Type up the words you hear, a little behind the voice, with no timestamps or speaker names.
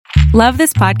Love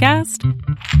this podcast?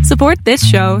 Support this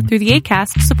show through the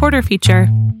Acast supporter feature.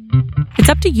 It's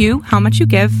up to you how much you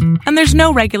give, and there's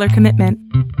no regular commitment.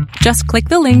 Just click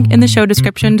the link in the show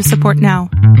description to support now.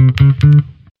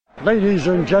 Ladies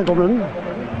and gentlemen,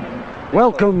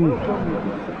 welcome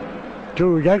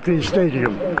to Yankee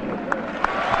Stadium.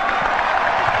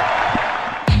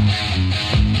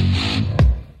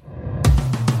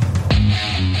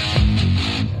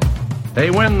 They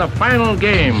win the final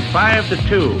game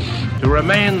 5-2 to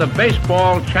remain the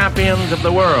baseball champions of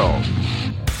the world.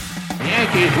 The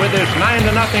Yankees, with this 9-0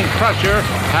 crusher,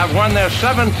 have won their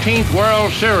 17th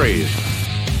World Series.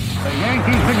 The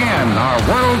Yankees again are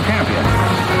world champions.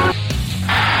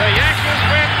 The Yankees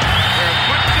win their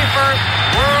 21st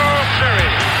World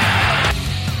Series.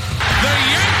 The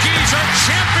Yankees are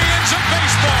champions of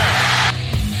baseball.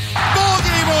 Ball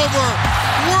game over.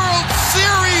 World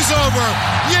Series over.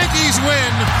 Yankees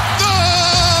win. The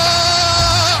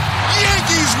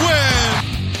Yankees win.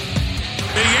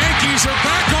 The Yankees are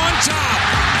back on top.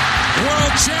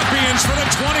 World champions for the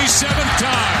 27th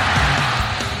time.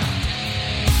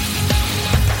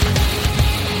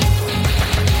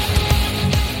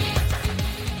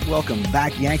 Welcome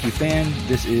back, Yankee fan.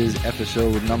 This is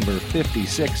episode number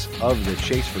 56 of the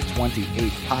Chase for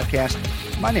 28 podcast.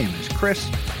 My name is Chris,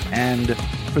 and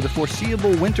for the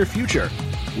foreseeable winter future,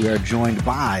 we are joined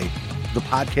by the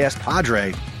podcast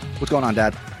Padre. What's going on,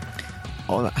 Dad?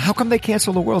 Oh, how come they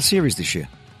canceled the World Series this year?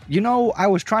 You know, I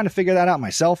was trying to figure that out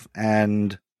myself,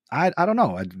 and I don't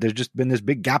know. There's just been this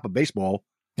big gap of baseball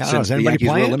since the Yankees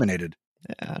were eliminated.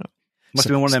 Yeah, Must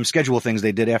have been one of them schedule things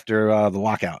they did after the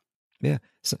lockout. Yeah.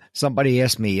 So somebody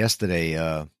asked me yesterday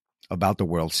about the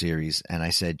World Series, and I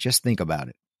said, just think about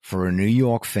it. For a New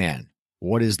York fan,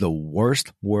 what is the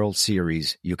worst World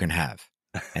Series you can have?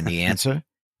 And the answer,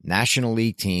 National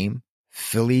League team,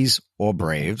 Phillies or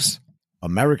Braves,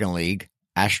 American League,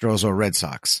 Astros or Red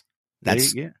Sox.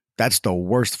 That's the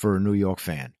worst for a New York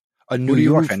fan. A New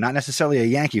York fan, not necessarily a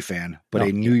Yankee fan, but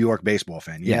a New York baseball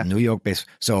fan. Yeah, New York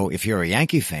baseball. So if you're a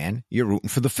Yankee fan, you're rooting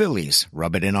for the Phillies.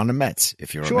 Rub it in on the Mets.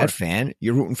 If you're a Met fan,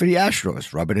 you're rooting for the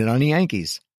Astros. Rub it in on the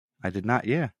Yankees. I did not,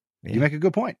 You make a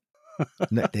good point.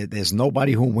 There's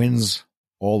nobody who wins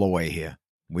all the way here.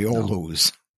 We all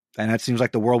lose. And that seems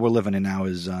like the world we're living in now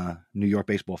is New York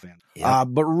baseball fans. Yep.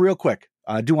 But real quick,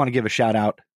 I do want to give a shout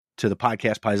out to the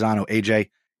podcast Paisano, AJ.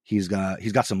 He's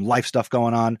got some life stuff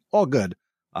going on. All good.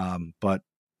 But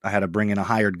I had to bring in a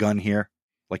hired gun here,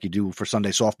 like you do for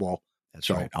Sunday softball. That's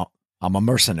right. I'm a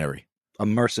mercenary. A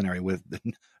mercenary with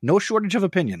no shortage of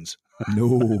opinions.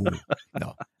 No.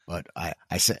 But I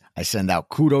send out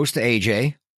kudos to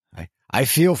AJ. I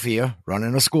feel for you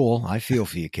running a school. I feel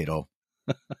for you, kiddo.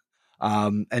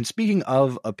 And speaking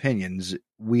of opinions,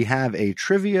 we have a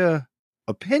trivia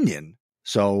opinion.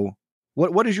 So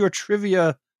what is your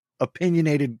trivia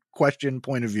opinionated question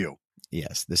point of view?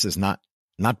 Yes, this is not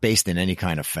based in any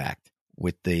kind of fact.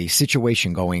 With the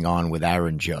situation going on with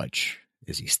Aaron Judge,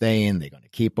 is he staying? They're going to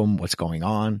keep him? What's going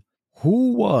on?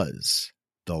 Who was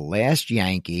the last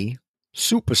Yankee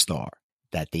superstar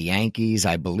that the Yankees,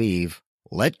 I believe,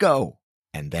 let go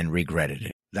and then regretted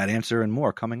it? That answer and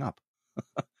more coming up.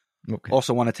 Okay.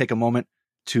 Also want to take a moment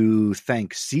to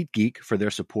thank SeatGeek for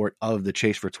their support of the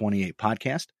Chase for 28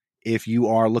 podcast. If you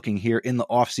are looking here in the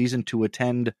off season to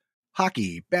attend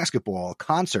hockey, basketball,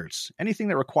 concerts, anything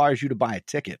that requires you to buy a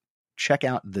ticket, check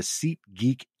out the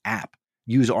SeatGeek app.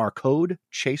 Use our code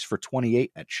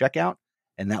CHASE428 at checkout,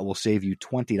 and that will save you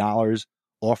 $20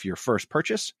 off your first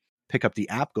purchase. Pick up the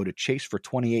app, go to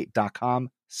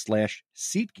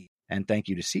chase428.com/SeatGeek, and thank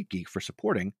you to SeatGeek for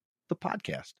supporting the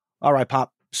podcast. All right,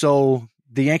 Pop. So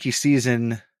the Yankee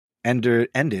season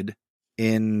ended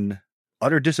in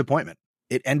utter disappointment.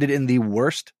 It ended in the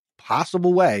worst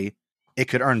possible way it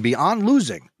could earn, beyond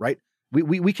losing, right?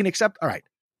 We can accept, all right,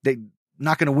 they're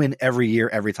not going to win every year,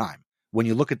 every time. When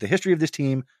you look at the history of this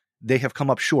team, they have come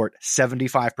up short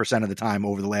 75% of the time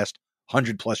over the last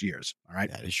 100 plus years. All right.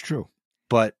 That is true.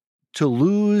 But to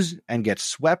lose and get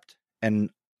swept and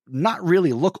not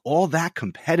really look all that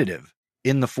competitive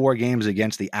in the 4 games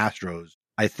against the Astros,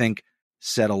 I think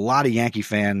set a lot of Yankee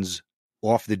fans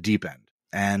off the deep end.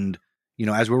 And,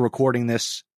 as we're recording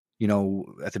this,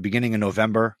 at the beginning of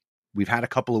November, we've had a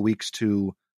couple of weeks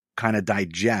to kind of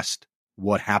digest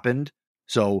what happened.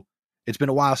 So it's been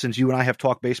a while since you and I have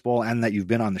talked baseball and that you've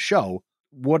been on the show.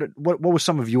 What was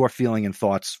some of your feeling and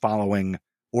thoughts following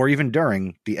or even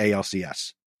during the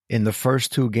ALCS? In the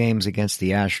first 2 games against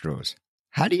the Astros,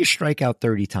 how do you strike out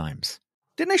 30 times?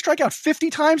 Didn't they strike out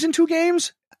 50 times in 2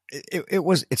 games?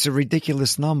 It's a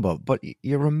ridiculous number, but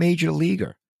you're a major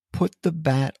leaguer. Put the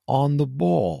bat on the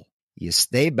ball. You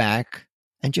stay back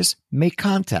and just make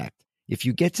contact. If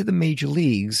you get to the major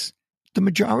leagues, the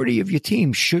majority of your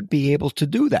team should be able to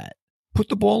do that. Put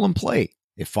the ball in play.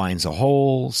 It finds a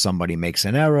hole. Somebody makes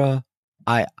an error.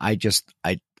 I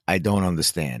don't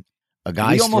understand. A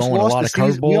guy's throwing a lot of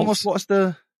curveballs. We almost lost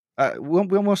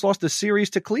we almost lost the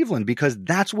series to Cleveland because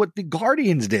that's what the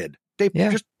Guardians did. They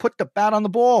just put the bat on the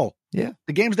ball. Yeah.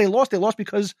 The games they lost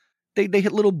because they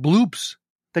hit little bloops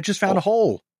that just found a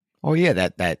hole. Oh yeah,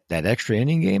 that extra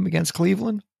inning game against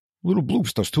Cleveland, little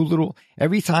bloops. Those two little.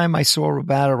 Every time I saw a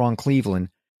batter on Cleveland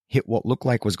hit what looked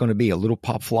like was going to be a little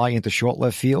pop fly into short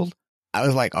left field, I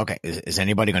was like, okay, is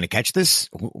anybody going to catch this?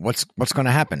 What's going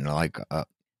to happen?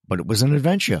 But it was an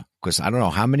adventure because I don't know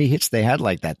how many hits they had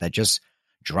like that just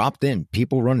dropped in.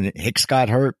 People running. Hicks got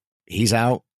hurt. He's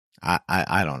out.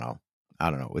 I don't know.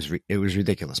 It was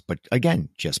ridiculous. But again,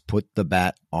 just put the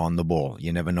bat on the ball.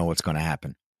 You never know what's going to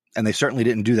happen. And they certainly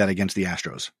didn't do that against the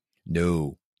Astros.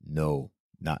 No,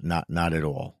 not at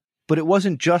all. But it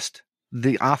wasn't just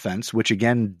the offense, which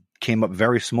again came up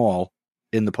very small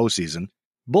in the postseason.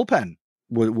 Bullpen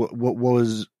what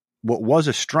was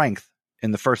a strength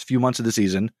in the first few months of the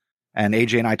season. And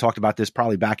AJ and I talked about this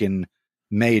probably back in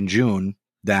May and June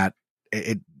that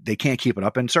they can't keep it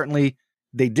up. And certainly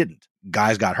they didn't.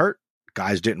 Guys got hurt.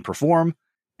 Guys didn't perform.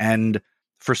 And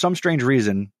for some strange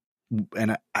reason,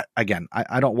 and I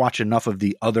don't watch enough of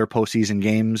the other postseason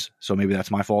games, so maybe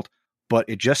that's my fault, but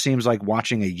it just seems like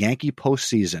watching a Yankee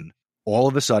postseason, all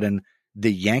of a sudden,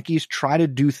 the Yankees try to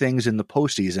do things in the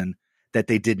postseason that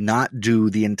they did not do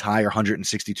the entire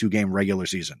 162-game regular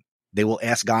season. They will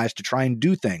ask guys to try and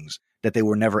do things that they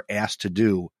were never asked to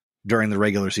do during the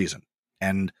regular season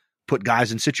and put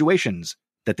guys in situations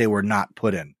that they were not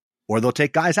put in. Or they'll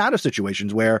take guys out of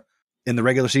situations where in the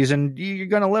regular season, you're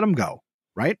going to let them go,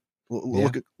 right? Yeah.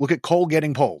 Look at Cole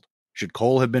getting pulled. Should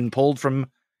Cole have been pulled from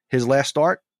his last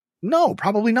start? No,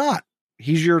 probably not.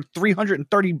 He's your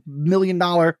 $330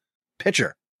 million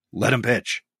pitcher. Let him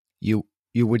pitch. You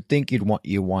would think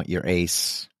you want your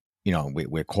ace. You know,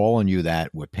 we're calling you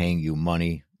that. We're paying you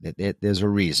money. There's a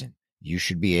reason. You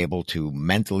should be able to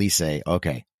mentally say,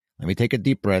 okay, let me take a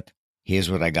deep breath. Here's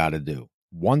what I got to do.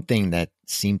 One thing that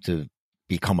seemed to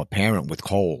become apparent with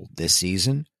Cole this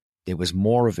season, there was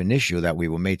more of an issue that we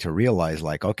were made to realize,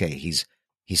 like, okay,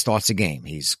 he starts a game.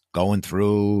 He's going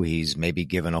through. He's maybe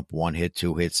giving up 1 hit,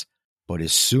 2 hits. But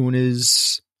as soon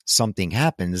as something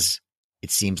happens,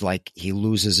 it seems like he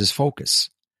loses his focus.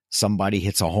 Somebody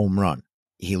hits a home run.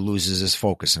 He loses his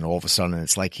focus, and all of a sudden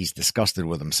it's like he's disgusted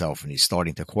with himself and he's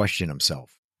starting to question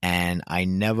himself. And I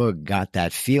never got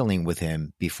that feeling with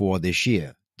him before this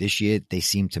year. This year, they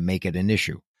seem to make it an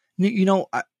issue. You know,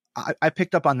 I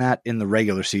picked up on that in the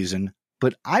regular season,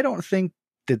 but I don't think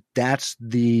that that's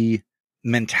the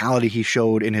mentality he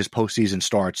showed in his postseason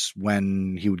starts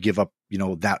when he would give up, you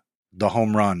know, the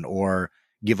home run or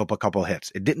give up a couple of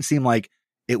hits. It didn't seem like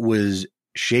it was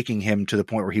shaking him to the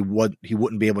point where he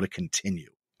wouldn't be able to continue.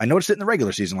 I noticed it in the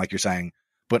regular season, like you're saying,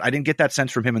 but I didn't get that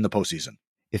sense from him in the postseason.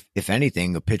 If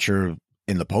anything, a pitcher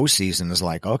in the postseason is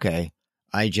like, okay,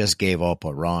 I just gave up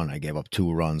a run. I gave up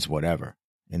 2 runs, whatever.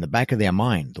 In the back of their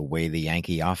mind, the way the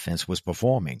Yankee offense was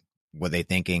performing, were they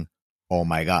thinking, oh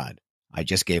my God, I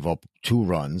just gave up 2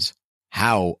 runs.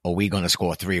 How are we going to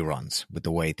score 3 runs with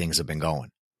the way things have been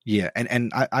going? Yeah.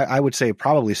 And I would say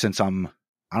probably since probably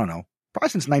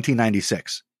since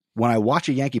 1996, when I watch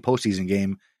a Yankee postseason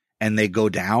game and they go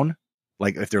down,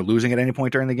 like if they're losing at any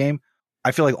point during the game,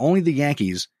 I feel like only the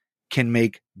Yankees can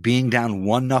make being down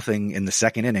 1-0 in the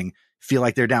second inning feel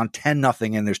like they're down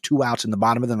 10-0 and there's 2 outs in the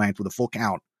bottom of the 9th with a full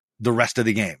count the rest of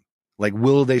the game. Like,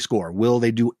 will they score? Will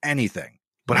they do anything?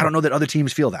 But I don't know that other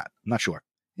teams feel that. I'm not sure.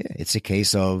 Yeah, it's a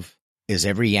case of, is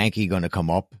every Yankee going to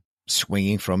come up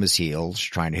swinging from his heels,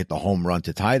 trying to hit the home run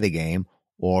to tie the game,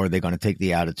 or are they going to take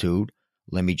the attitude,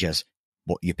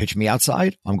 you pitch me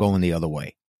outside, I'm going the other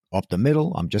way. Up the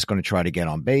middle, I'm just going to try to get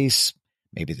on base.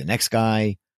 Maybe the next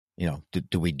guy, you know,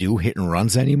 do we do hit and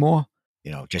runs anymore?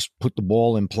 You know, just put the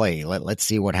ball in play. Let's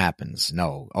see what happens.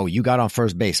 No. Oh, you got on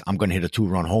first base. I'm going to hit a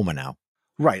 2-run homer now.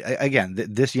 Right. Again,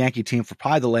 this Yankee team for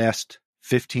probably the last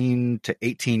 15 to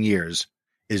 18 years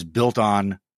is built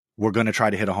on, we're going to try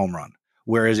to hit a home run.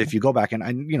 Whereas if you go back and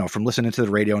from listening to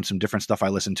the radio and some different stuff I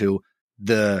listened to,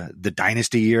 the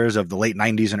dynasty years of the late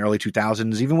 90s and early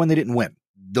 2000s, even when they didn't win,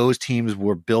 those teams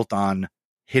were built on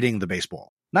hitting the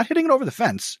baseball, not hitting it over the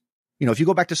fence. You know, if you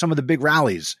go back to some of the big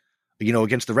rallies, you know,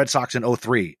 against the Red Sox in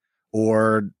 2003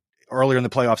 or earlier in the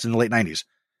playoffs in the late 90s,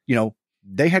 you know,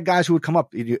 they had guys who would come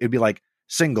up. It'd be like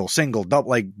single, double,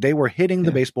 like they were hitting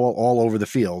the baseball all over the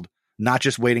field, not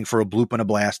just waiting for a bloop and a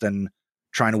blast and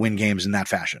trying to win games in that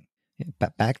fashion.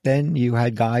 Back then, you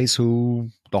had guys who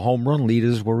the home run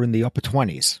leaders were in the upper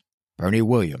 20s. Bernie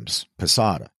Williams,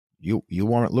 Posada. You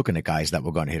weren't looking at guys that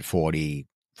were going to hit 40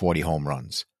 home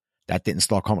runs. That didn't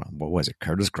start coming. What was it?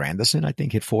 Curtis Granderson, I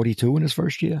think, hit 42 in his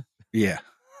first year. Yeah.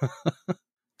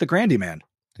 The Grandy man.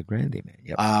 The Grandy man,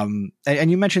 yep.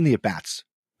 And you mentioned the at-bats.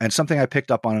 And something I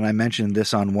picked up on, and I mentioned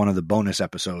this on one of the bonus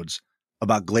episodes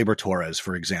about Gleyber Torres,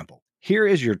 for example. Here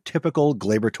is your typical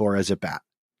Gleyber Torres at-bat.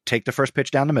 Take the first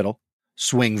pitch down the middle,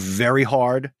 swing very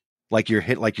hard, like you're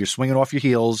swinging off your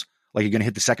heels, like you're going to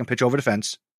hit the second pitch over the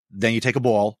fence. Then you take a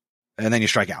ball, and then you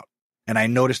strike out. And I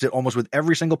noticed it almost with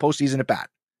every single postseason at bat.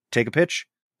 Take a pitch,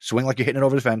 swing like you're hitting it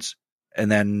over the fence, and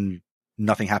then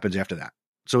nothing happens after that.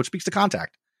 So it speaks to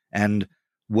contact. And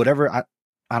whatever,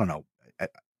 I don't know.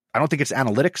 I don't think it's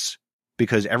analytics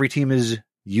because every team is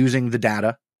using the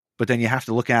data, but then you have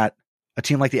to look at a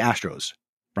team like the Astros,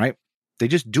 right? They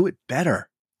just do it better.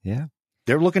 Yeah.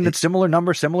 They're looking at similar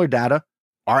numbers, similar data.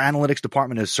 Our analytics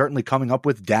department is certainly coming up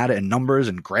with data and numbers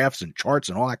and graphs and charts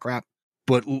and all that crap.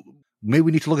 But maybe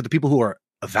we need to look at the people who are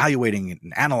evaluating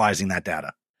and analyzing that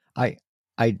data.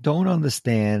 I don't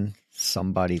understand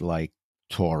somebody like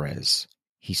Torres.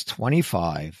 He's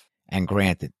 25, and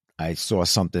granted, I saw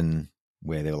something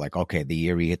where they were like, okay, the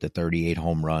year he hit the 38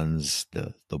 home runs,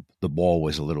 the ball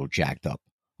was a little jacked up.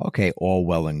 Okay, all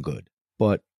well and good.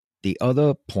 But the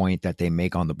other point that they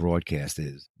make on the broadcast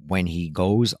is when he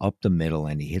goes up the middle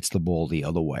and he hits the ball the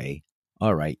other way,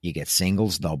 all right, you get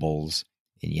singles, doubles.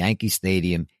 In Yankee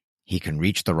Stadium, he can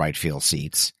reach the right field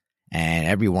seats. And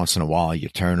every once in a while, you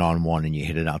turn on one and you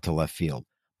hit it out to left field.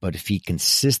 But if he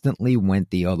consistently went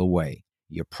the other way,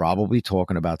 you're probably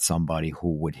talking about somebody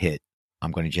who would hit,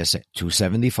 I'm going to just say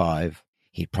 275.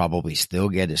 He'd probably still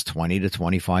get his 20 to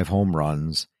 25 home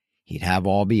runs. He'd have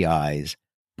RBIs,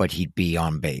 but he'd be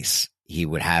on base. He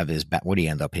would have his what did he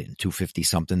end up hitting? 250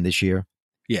 something this year?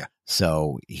 Yeah.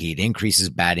 So he'd increase his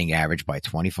batting average by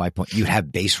 25 points. You'd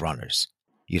have base runners.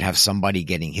 You'd have somebody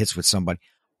getting hits with somebody.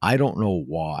 I don't know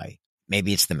why.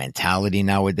 Maybe it's the mentality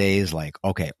nowadays. Like,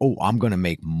 okay, I'm going to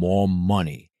make more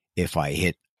money if I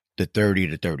hit the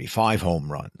 30 to 35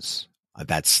 home runs.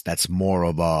 That's more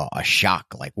of a shock.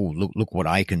 Like, look what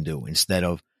I can do, instead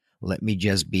of let me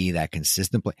just be that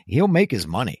consistent player. He'll make his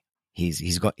money.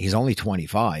 He's only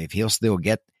 25.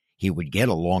 He would get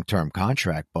a long-term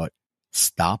contract, but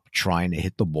stop trying to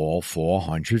hit the ball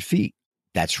 400 feet.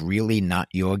 That's really not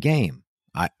your game.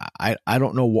 I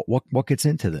don't know what gets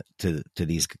into to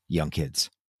these young kids.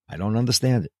 I don't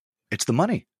understand it. It's the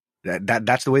money.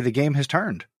 That's the way the game has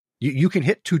turned. You can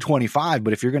hit 225,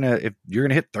 but if you're gonna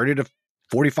hit 30 to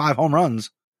 45 home runs,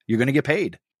 you're gonna get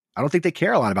paid. I don't think they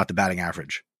care a lot about the batting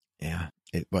average. Yeah,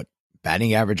 but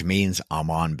batting average means I'm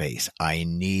on base. I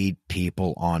need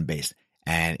people on base,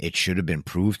 and it should have been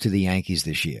proved to the Yankees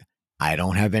this year. I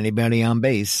don't have anybody on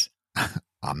base.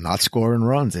 I'm not scoring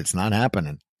runs. It's not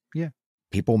happening. Yeah.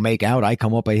 People make out. I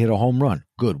come up, I hit a home run.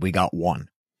 Good. We got one.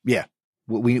 Yeah.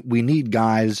 We need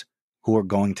guys who are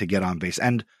going to get on base.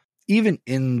 And even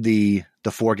in the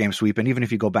 4-game sweep, and even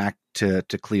if you go back to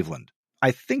Cleveland,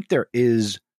 I think there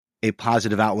is a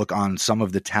positive outlook on some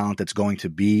of the talent that's going to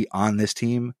be on this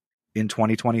team in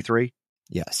 2023.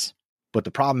 Yes. But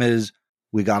the problem is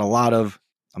we got a lot of,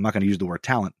 I'm not going to use the word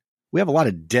talent. We have a lot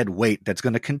of dead weight that's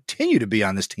going to continue to be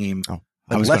on this team.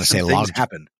 I was going to say things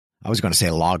happen. I was going to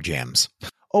say log jams.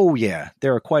 Oh yeah.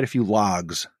 There are quite a few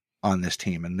logs on this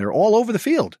team, and they're all over the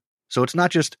field. So it's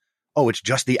not just, it's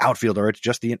just the outfield, or it's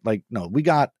just no, we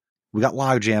got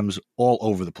log jams all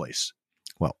over the place.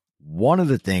 Well, one of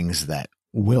the things that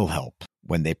will help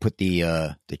when they put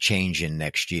the change in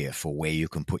next year for where you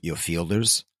can put your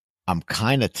fielders, I'm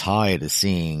kind of tired of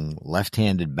seeing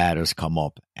left-handed batters come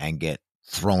up and get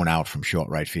thrown out from short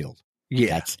right field.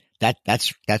 Yeah.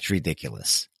 That's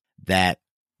ridiculous. That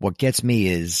what gets me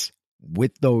is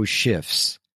with those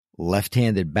shifts,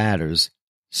 left-handed batters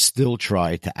still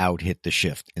try to out-hit the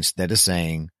shift instead of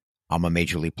saying, I'm a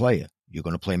major league player. You're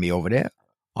going to play me over there?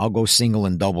 I'll go single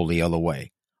and double the other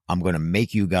way. I'm going to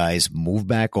make you guys move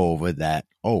back over that,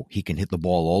 he can hit the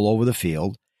ball all over the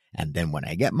field. And then when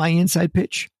I get my inside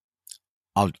pitch,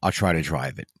 I'll try to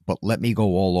drive it. But let me go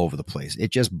all over the place.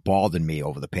 It just bothered me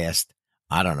over the past,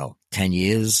 10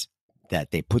 years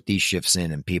that they put these shifts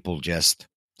in and people just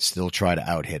still try to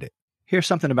out-hit it. Here's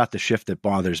something about the shift that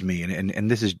bothers me, and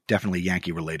this is definitely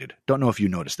Yankee related. Don't know if you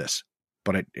noticed this,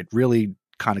 but it really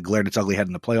kind of glared its ugly head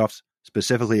in the playoffs,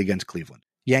 specifically against Cleveland.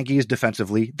 Yankees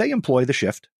defensively, they employ the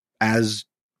shift, as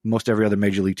most every other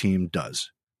major league team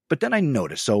does. But then I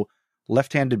noticed, so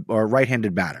left-handed or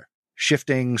right-handed batter,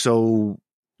 shifting so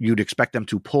you'd expect them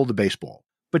to pull the baseball.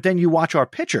 But then you watch our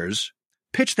pitchers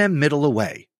pitch them middle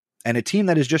away. And a team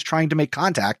that is just trying to make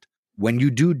contact, when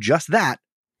you do just that,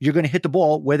 you're going to hit the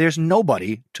ball where there's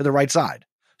nobody to the right side.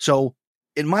 So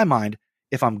in my mind,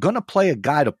 if I'm going to play a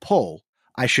guy to pull,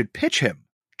 I should pitch him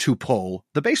to pull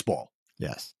the baseball.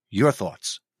 Yes. Your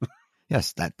thoughts?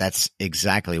 Yes, that's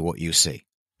exactly what you see.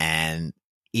 And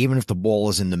even if the ball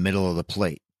is in the middle of the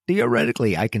plate,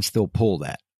 theoretically, I can still pull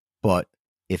that. But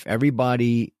if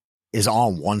everybody is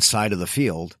on one side of the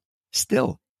field,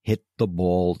 still hit the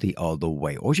ball the other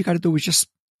way. All you got to do is just,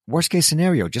 worst case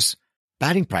scenario, just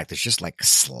batting practice, just like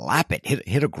slap it,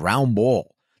 hit a ground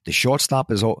ball. The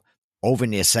shortstop is over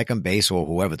near second base or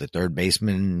whoever, the third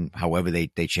baseman, however they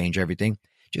change everything.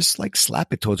 Just like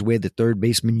slap it towards where the third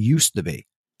baseman used to be.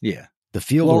 Yeah. The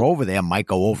fielder over there might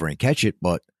go over and catch it,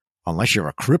 but unless you're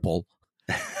a cripple,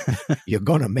 you're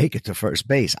going to make it to first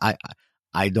base.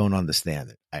 I don't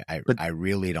understand it. I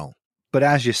really don't. But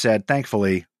as you said,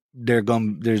 thankfully,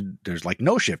 there's like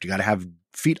no shift. You got to have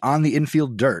feet on the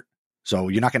infield dirt. So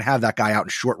you're not going to have that guy out in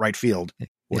short right field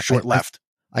or short left.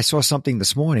 I saw something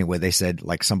this morning where they said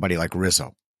like somebody like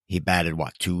Rizzo, he batted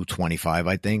 225,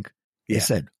 I think. They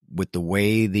said with the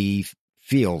way the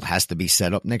field has to be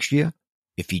set up next year,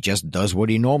 if he just does what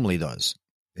he normally does,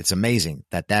 it's amazing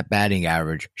that batting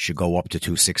average should go up to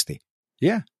 260.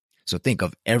 Yeah. So think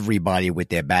of everybody with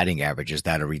their batting averages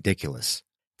that are ridiculous.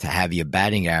 To have your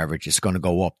batting average, it's going to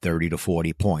go up 30 to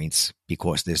 40 points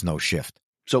because there's no shift.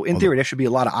 So in theory, there should be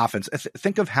a lot of offense.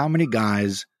 Think of how many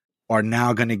guys are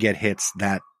now going to get hits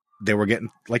that they were getting,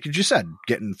 like you just said,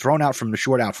 getting thrown out from the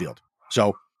short outfield.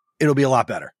 So it'll be a lot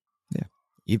better.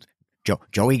 Yeah.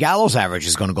 Joey Gallo's average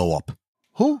is going to go up.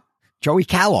 Who? Joey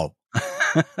Gallo.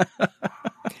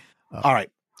 All right.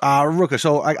 Ruka,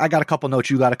 so I got a couple notes.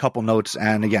 You got a couple notes.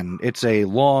 And again, it's a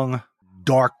long,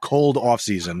 dark, cold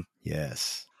offseason.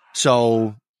 Yes.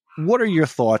 So what are your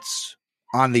thoughts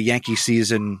on the Yankee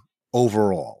season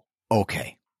overall?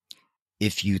 Okay.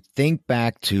 If you think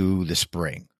back to the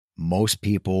spring, most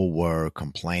people were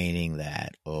complaining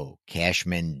that,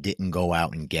 Cashman didn't go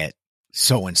out and get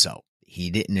so-and-so.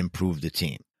 He didn't improve the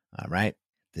team. All right.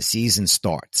 The season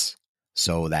starts.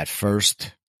 So that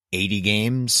first 80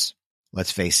 games,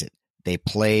 let's face it, they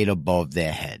played above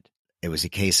their head. It was a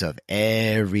case of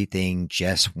everything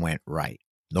just went right.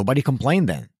 Nobody complained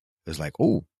then. It was like,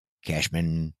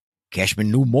 Cashman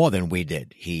knew more than we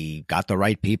did. He got the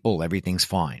right people. Everything's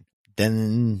fine.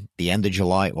 Then the end of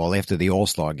July, after the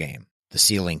All-Star game, the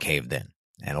ceiling caved in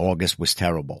and August was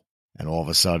terrible. And all of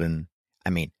a sudden,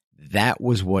 that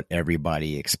was what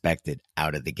everybody expected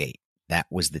out of the gate. That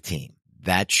was the team.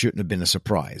 That shouldn't have been a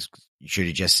surprise. You should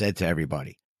have just said to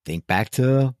everybody, think back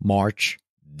to March.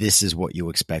 This is what you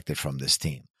expected from this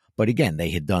team. But again, they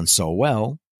had done so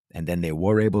well, and then they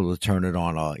were able to turn it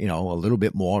on a little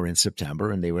bit more in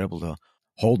September, and they were able to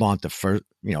hold on to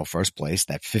first place.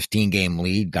 That 15-game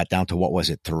lead got down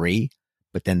to 3,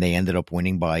 but then they ended up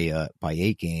winning by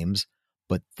 8 games.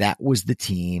 But that was the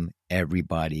team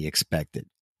everybody expected.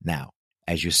 Now,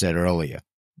 as you said earlier,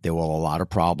 there were a lot of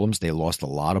problems. They lost a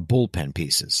lot of bullpen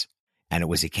pieces. And it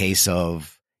was a case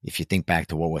of, if you think back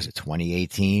to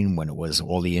 2018, when it was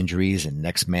all the injuries and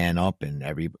next man up and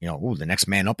the next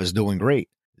man up is doing great.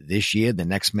 This year, the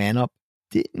next man up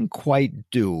didn't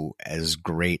quite do as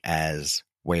great as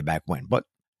way back when. But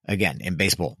again, in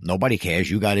baseball, nobody cares.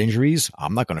 You got injuries.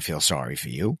 I'm not going to feel sorry for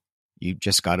you. You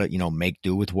just got to, make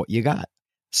do with what you got.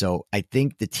 So I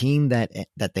think the team that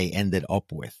they ended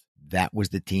up with, that was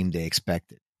the team they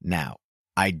expected. Now,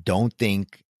 I don't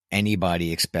think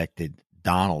anybody expected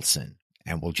Donaldson,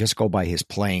 and we'll just go by his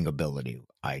playing ability.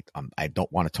 I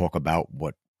don't want to talk about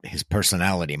what his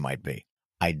personality might be.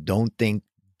 I don't think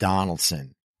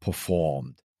Donaldson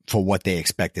performed for what they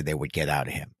expected they would get out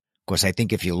of him. Because I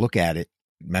think if you look at it,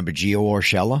 remember Gio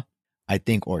Urshela? I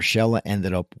think Urshela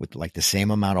ended up with like the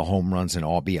same amount of home runs and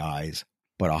RBIs,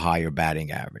 but a higher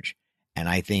batting average. And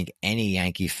I think any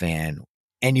Yankee fan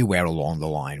anywhere along the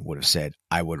line would have said,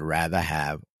 I would rather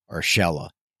have Urshela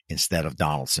instead of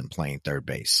Donaldson playing third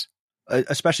base.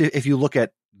 Especially if you look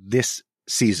at this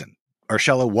season,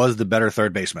 Urshela was the better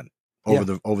third baseman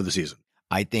over the season.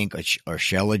 I think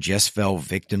Urshela just fell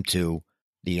victim to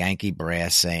the Yankee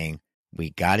brass saying,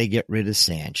 we got to get rid of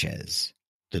Sanchez.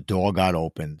 The door got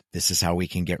opened. This is how we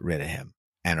can get rid of him.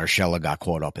 And Urshela got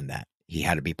caught up in that. He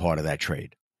had to be part of that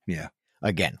trade. Yeah.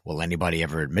 Again, will anybody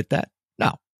ever admit that?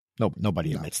 No,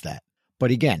 nobody admits that.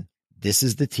 But again, this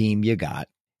is the team you got.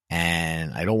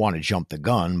 And I don't want to jump the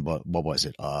gun, but what was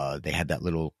it? They had that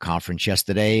little conference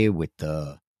yesterday with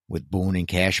Boone and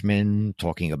Cashman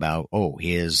talking about,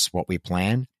 here's what we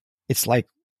plan. It's like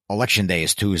Election Day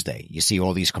is Tuesday. You see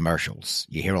all these commercials.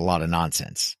 You hear a lot of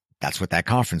nonsense. That's what that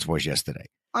conference was yesterday.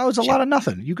 Oh, it was a lot of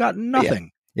nothing. You got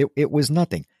nothing. Yeah, it was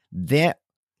nothing.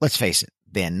 Let's face it,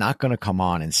 they're not going to come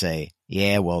on and say,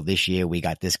 yeah, well, this year we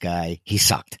got this guy, he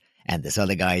sucked, and this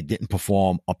other guy didn't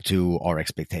perform up to our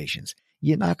expectations.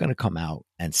 You're not going to come out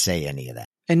and say any of that.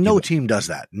 And no team does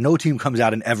that. No team comes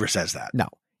out and ever says that. No,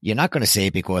 you're not going to say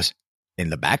it because in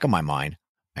the back of my mind,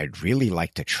 I'd really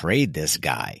like to trade this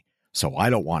guy. So I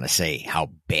don't want to say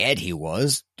how bad he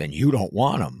was. Then you don't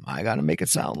want him. I got to make it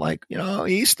sound like,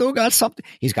 he's still got something.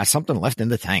 He's got something left in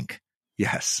the tank.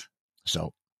 Yes.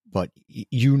 So, but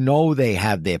they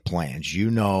have their plans.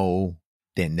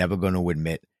 They're never going to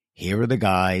admit, here are the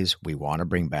guys we want to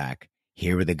bring back.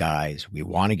 Here are the guys we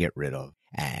want to get rid of.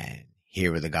 And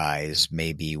here are the guys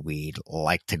maybe we'd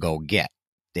like to go get.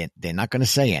 They're not going to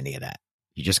say any of that.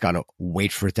 You just got to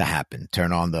wait for it to happen.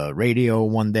 Turn on the radio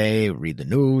one day, read the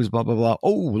news, blah, blah, blah.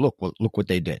 Oh, look what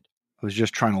they did. I was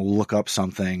just trying to look up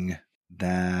something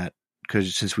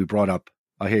because since we brought up,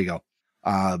 here you go.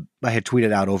 I had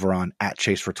tweeted out over on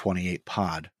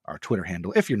 @Chase428pod, our Twitter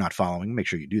handle. If you're not following, make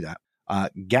sure you do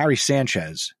that. Gary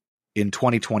Sanchez in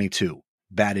 2022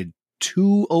 batted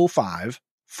 .205,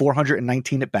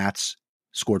 419 at bats,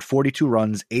 scored 42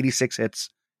 runs, 86 hits,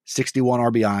 61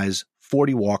 RBIs,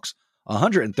 40 walks,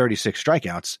 136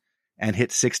 strikeouts, and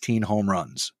hit 16 home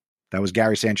runs. That was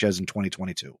Gary Sanchez in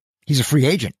 2022. He's a free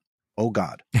agent. Oh,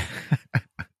 God.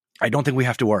 I don't think we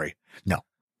have to worry. No.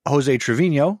 Jose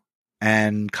Trevino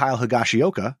and Kyle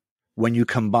Higashioka, when you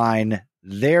combine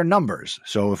their numbers,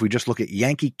 so if we just look at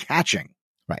Yankee catching,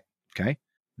 right? Okay.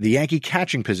 The Yankee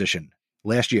catching position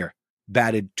last year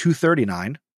batted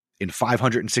 .239 in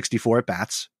 564 at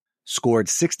bats, scored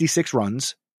 66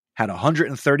 runs, had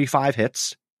 135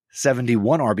 hits,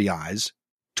 71 RBIs,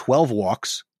 12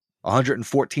 walks,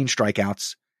 114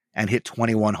 strikeouts, and hit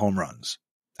 21 home runs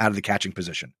out of the catching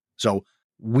position. So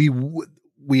we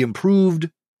improved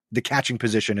the catching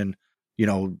position, and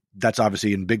that's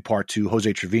obviously in big part to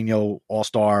Jose Trevino,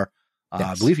 All-Star. Yes.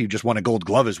 I believe he just won a Gold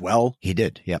Glove as well. He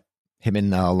did. Yep. Him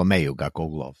and LeMahieu got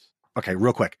Gold Gloves. Okay,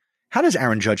 real quick. How does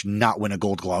Aaron Judge not win a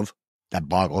Gold Glove? That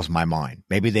boggles my mind.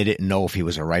 Maybe they didn't know if he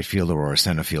was a right fielder or a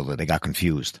center fielder. They got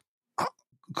confused.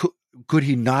 Could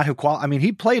he not have qualified? I mean,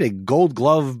 he played a Gold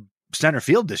Glove center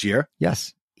field this year.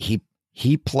 Yes.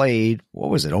 He played, what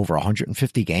was it, over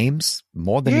 150 games?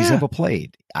 More than he's ever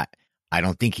played. I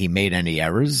don't think he made any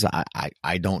errors.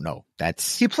 I don't know.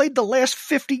 He played the last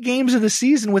 50 games of the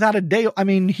season without a day. I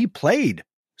mean, he played.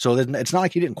 So it's not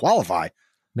like he didn't qualify.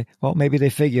 Well, maybe they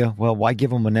figure, why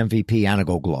give him an MVP and a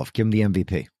Gold Glove? Give him the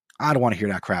MVP. I don't want to hear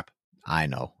that crap. I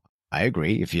know. I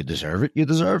agree. If you deserve it, you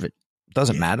deserve it.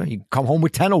 Doesn't matter. You come home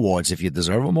with 10 awards. If you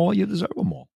deserve them all, you deserve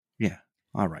them all. Yeah.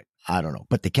 All right. I don't know.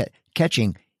 But the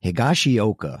catching,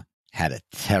 Higashioka had a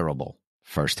terrible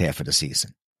first half of the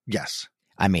season. Yes.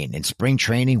 I mean, in spring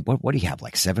training, what do you have,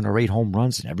 like 7 or 8 home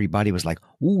runs? And everybody was like,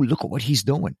 ooh, look at what he's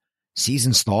doing.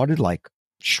 Season started like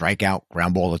strikeout,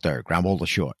 ground ball to third, ground ball to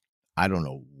short. I don't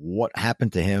know what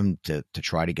happened to him to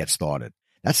try to get started.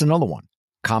 That's another one.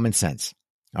 Common sense.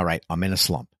 All right, I'm in a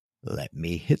slump. Let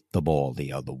me hit the ball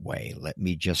the other way. Let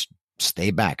me just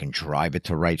stay back and drive it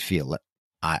to right field.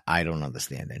 I don't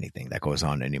understand anything that goes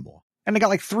on anymore. And they got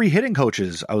like 3 hitting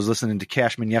coaches. I was listening to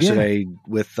Cashman yesterday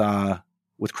with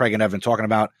Craig and Evan talking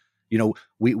about,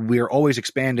 we're always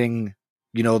expanding,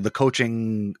 the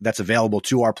coaching that's available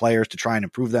to our players to try and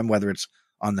improve them, whether it's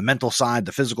on the mental side,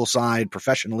 the physical side,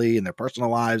 professionally, in their personal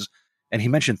lives. And he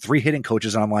mentioned 3 hitting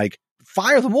coaches, and I'm like,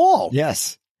 fire them all.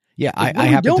 Yes. Yeah, I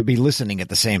happened to be listening at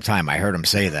the same time. I heard him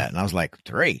say that, and I was like,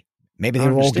 3. Maybe they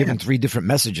were all given 3 different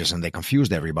messages, and they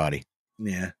confused everybody.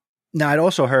 Yeah. Now, I'd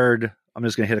also heard, I'm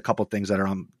just going to hit a couple of things that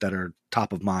are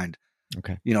top of mind.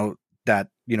 Okay.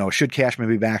 Should Cashman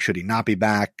be back? Should he not be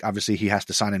back? Obviously, he has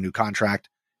to sign a new contract.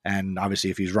 And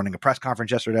obviously, if he's running a press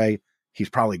conference yesterday, he's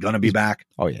probably going to be back.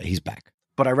 Oh, yeah, he's back.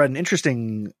 But I read an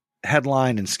interesting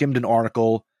headline and skimmed an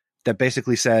article that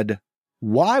basically said,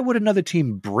 why would another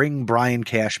team bring Brian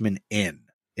Cashman in?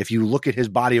 If you look at his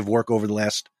body of work over the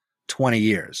last 20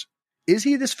 years, is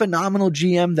he this phenomenal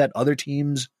GM that other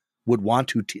teams would want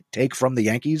to take from the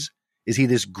Yankees? Is he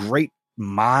this great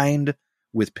mind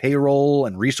with payroll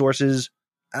and resources?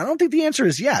 I don't think the answer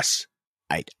is yes.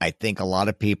 I think a lot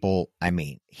of people,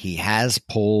 he has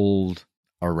pulled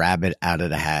a rabbit out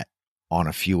of the hat on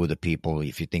a few of the people,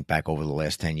 if you think back over the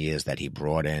last 10 years that he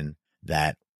brought in,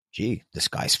 that, gee, this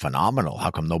guy's phenomenal.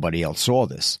 How come nobody else saw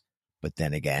this? But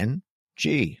then again,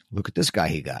 gee, look at this guy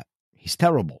he got. He's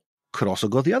terrible. Could also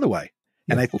go the other way.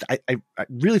 Yeah. And I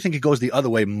really think it goes the other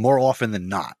way more often than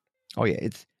not. Oh, yeah.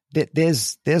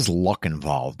 There's luck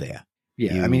involved there.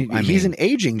 Yeah. He's an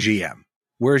aging GM.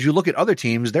 Whereas you look at other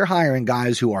teams, they're hiring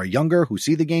guys who are younger, who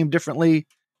see the game differently.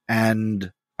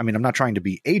 And I mean, I'm not trying to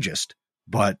be ageist,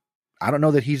 but I don't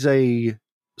know that he's a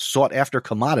sought after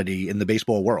commodity in the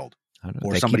baseball world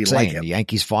or somebody like him. The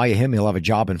Yankees fire him, he'll have a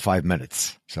job in 5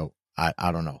 minutes. So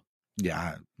I don't know. Yeah,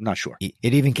 I'm not sure. It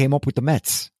even came up with the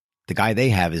Mets. The guy they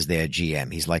have is their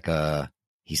GM. He's like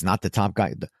he's not the top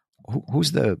guy.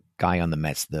 Who's the guy on the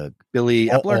Mets? The Billy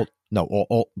Epler?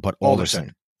 But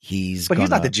Alderson. He's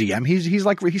not the GM.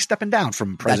 He's stepping down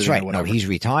from president. That's right. Or whatever. No, he's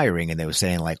retiring, and they were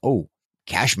saying like, oh,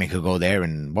 Cashman could go there,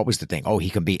 and what was the thing? Oh, he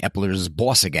can be Epler's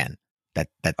boss again. That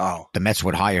the Mets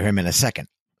would hire him in a second.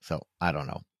 So I don't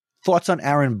know. Thoughts on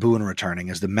Aaron Boone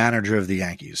returning as the manager of the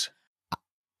Yankees?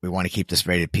 We want to keep this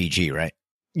rated PG, right?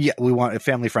 Yeah, we want it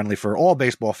family friendly for all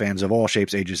baseball fans of all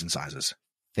shapes, ages, and sizes.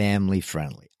 Family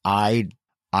friendly. I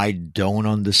don't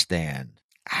understand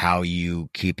how you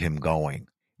keep him going.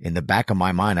 In the back of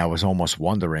my mind, I was almost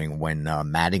wondering when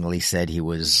Mattingly said he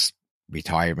was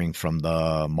retiring from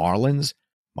the Marlins.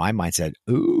 My mind said,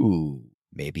 ooh,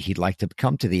 maybe he'd like to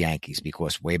come to the Yankees,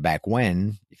 because way back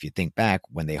when, if you think back,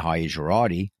 when they hired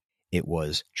Girardi, it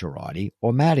was Girardi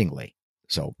or Mattingly.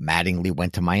 So Mattingly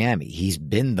went to Miami. He's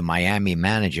been the Miami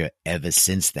manager ever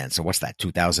since then. So what's that,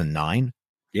 2009?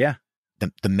 Yeah.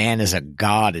 The man is a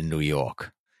god in New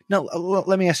York. No,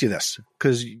 let me ask you this,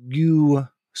 because you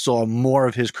saw more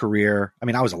of his career. I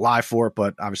mean, I was alive for it,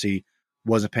 but obviously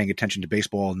wasn't paying attention to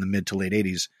baseball in the mid to late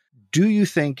 80s. Do you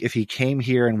think if he came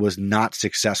here and was not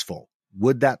successful,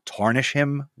 would that tarnish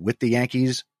him with the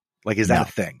Yankees? Like, is that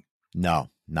a thing? No,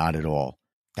 not at all.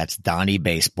 That's Donnie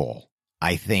baseball.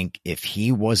 I think if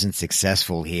he wasn't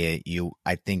successful here,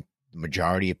 I think the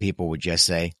majority of people would just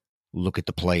say, look at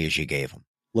the players you gave him.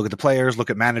 Look at the players, look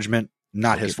at management,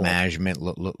 not his fault. Management,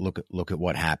 look at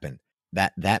what happened.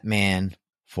 That man,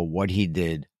 for what he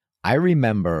did, I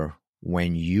remember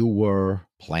when you were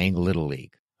playing Little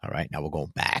League. All right, now we're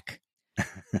going back.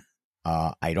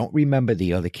 I don't remember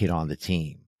the other kid on the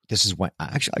team. This is when,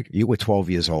 actually, you were 12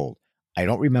 years old. I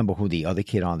don't remember who the other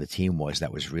kid on the team was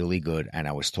that was really good. And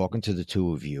I was talking to the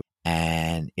two of you,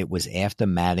 and it was after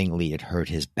Mattingly had hurt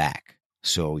his back.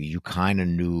 So you kind of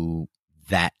knew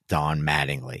that Don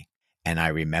Mattingly. And I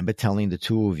remember telling the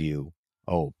two of you,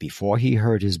 oh, before he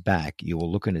hurt his back, you were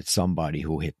looking at somebody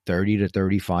who hit 30 to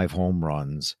 35 home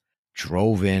runs,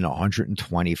 drove in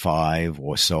 125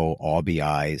 or so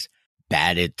RBIs,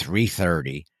 batted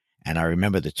 .330. And I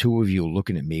remember the two of you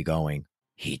looking at me going,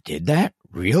 he did that?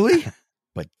 Really?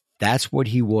 But that's what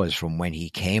he was from when he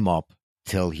came up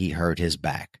till he hurt his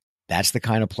back. That's the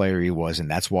kind of player he was,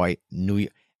 and that's why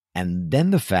and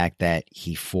then the fact that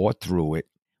he fought through it,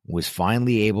 was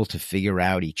finally able to figure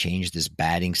out, he changed his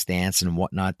batting stance and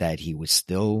whatnot, that he was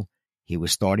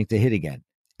starting to hit again.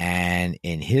 And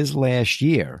in his last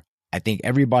year, I think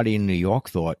everybody in New York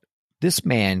thought, this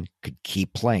man could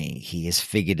keep playing. He has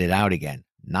figured it out again.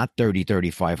 Not 30,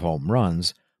 35 home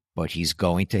runs, but he's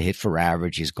going to hit for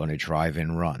average. He's going to drive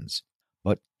in runs.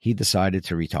 But he decided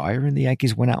to retire, and the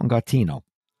Yankees went out and got Tino.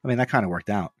 I mean, that kind of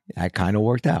worked out.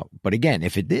 But again,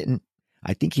 if it didn't,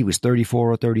 I think he was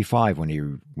 34 or 35 when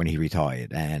he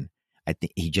retired, and I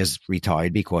think he just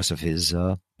retired because of his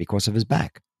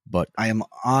back. But I am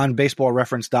on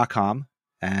baseballreference.com,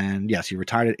 and yes, he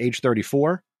retired at age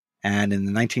 34. And in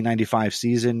the 1995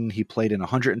 season, he played in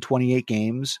 128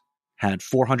 games, had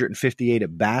 458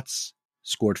 at bats,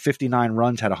 scored 59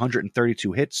 runs, had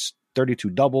 132 hits, 32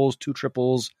 doubles, 2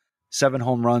 triples, 7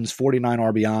 home runs, 49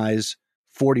 RBIs,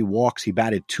 40 walks. He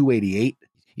batted .288.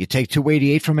 You take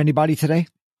 288 from anybody today?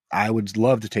 I would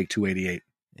love to take 288.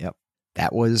 Yep.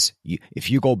 That was, if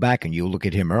you go back and you look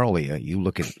at him earlier, you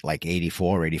look at like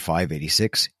 84, 85,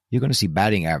 86, you're going to see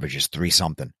batting averages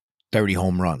 3-something, 30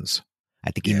 home runs. I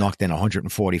think he knocked in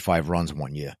 145 runs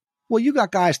one year. Well, you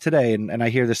got guys today, and I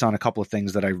hear this on a couple of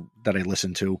things that I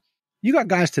listen to. You got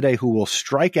guys today who will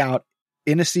strike out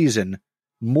in a season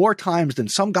more times than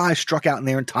some guys struck out in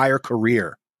their entire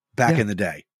career back in the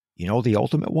day. You know the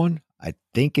ultimate one? I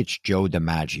think it's Joe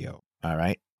DiMaggio. All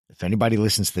right. If anybody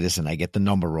listens to this and I get the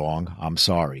number wrong, I'm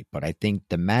sorry. But I think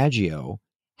DiMaggio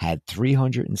had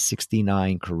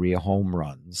 369 career home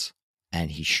runs, and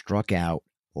he struck out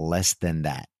less than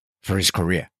that for his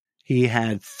career. He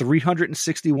had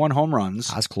 361 home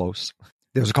runs. I was close.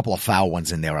 There was a couple of foul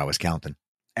ones in there I was counting.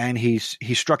 And he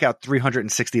struck out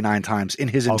 369 times in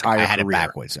his entire career. I had it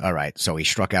backwards. All right. So he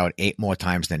struck out 8 more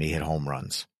times than he hit home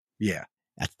runs. Yeah.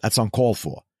 That's uncalled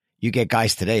for. You get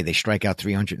guys today, they strike out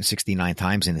 369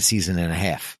 times in a season and a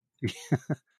half.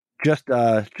 Just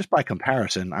by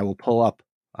comparison, I will pull up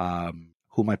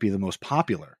who might be the most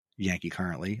popular Yankee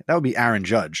currently. That would be Aaron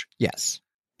Judge. Yes.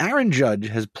 Aaron Judge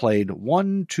has played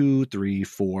 7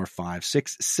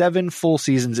 full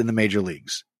seasons in the major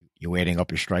leagues. You adding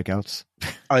up your strikeouts?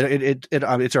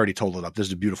 It's already totaled up. This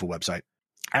is a beautiful website.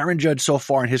 Aaron Judge so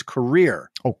far in his career.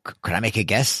 Oh, could I make a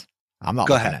guess? I'm not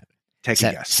Go looking ahead. at it. Take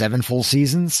a guess. 7 full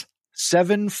seasons?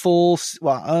 7 full.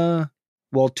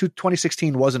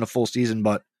 2016 wasn't a full season,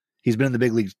 but he's been in the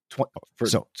big leagues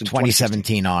since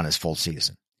 2017 on is full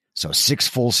season. So 6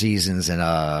 full seasons and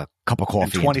a cup of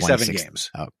coffee. And 27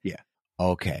 games. Oh, yeah.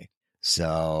 Okay.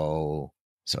 So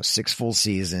 6 full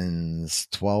seasons,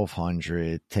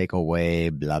 1,200, take away,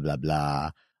 blah, blah,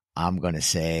 blah. I'm going to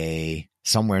say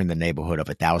somewhere in the neighborhood of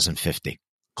 1,050.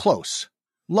 Close.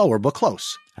 Lower, but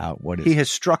close. What is he has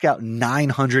struck out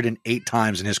 908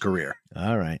 times in his career.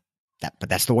 All right. But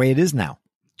that's the way it is now.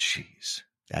 Jeez.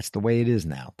 That's the way it is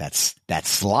now. That's that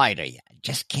slider. I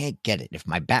just can't get it. If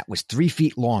my bat was 3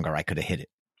 feet longer, I could have hit it.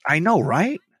 I know,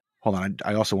 right? Hold on.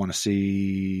 I also want to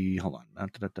see. Hold on. I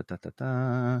just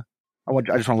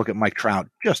want to look at Mike Trout.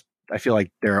 I feel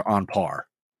like they're on par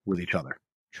with each other.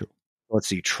 True. Let's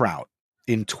see. Trout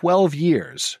in 12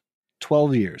 years,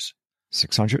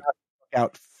 600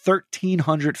 out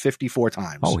 1,354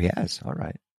 times. Oh, he has. All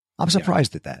right. I'm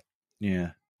surprised at that.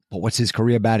 Yeah. But what's his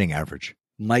career batting average?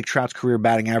 Mike Trout's career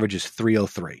batting average is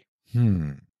 303.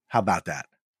 How about that?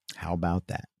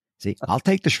 See, I'll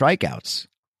take the strikeouts,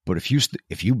 but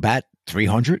if you bat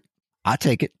 300, I'll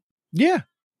take it. Yeah.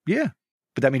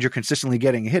 But that means you're consistently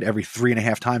getting a hit every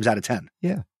 3.5 times out of 10.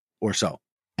 Yeah. Or so.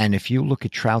 And if you look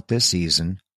at Trout this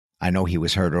season, I know he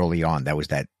was hurt early on. That was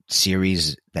that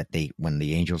series when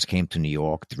the Angels came to New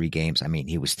York, 3 games. I mean,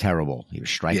 he was terrible. He was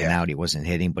striking out. He wasn't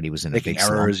hitting, but he was in making a big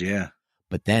errors. slump. Yeah.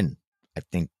 But then I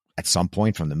think at some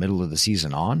point from the middle of the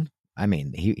season on, I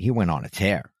mean, he went on a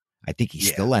tear. I think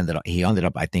he ended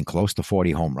up, I think, close to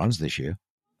 40 home runs this year.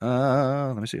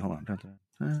 Let me see. Hold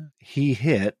on. He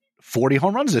hit 40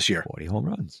 home runs this year. 40 home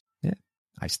runs. Yeah.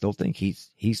 I still think he's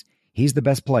the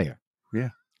best player. Yeah.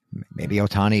 Maybe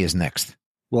Ohtani is next.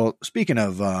 Well, speaking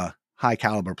of high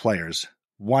caliber players,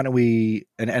 why don't we,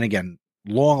 and again,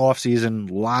 long off season,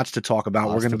 lots to talk about.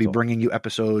 We're going to be bringing you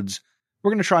episodes.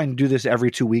 We're going to try and do this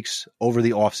every 2 weeks over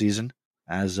the off season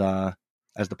as the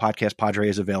podcast Padre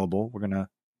is available. We're going to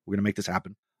make this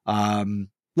happen.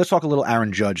 Let's talk a little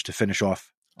Aaron Judge to finish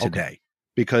off today,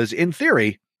 because in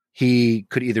theory, he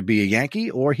could either be a Yankee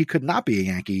or he could not be a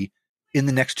Yankee in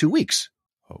the next 2 weeks.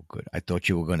 Oh, good. I thought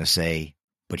you were going to say,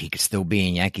 but he could still be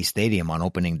in Yankee Stadium on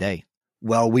opening day.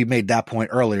 Well, we made that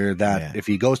point earlier that if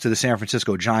he goes to the San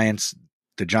Francisco Giants,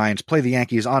 the Giants play the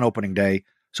Yankees on opening day.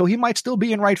 So he might still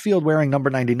be in right field wearing number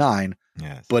 99,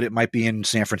 but it might be in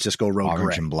San Francisco Road Orange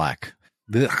gray. And black.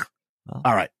 Ugh.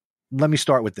 All right. Let me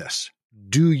start with this.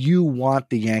 Do you want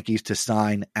the Yankees to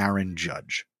sign Aaron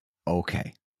Judge?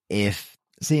 Okay.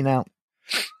 Now,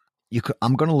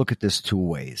 I'm going to look at this 2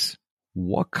 ways.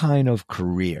 What kind of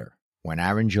career, when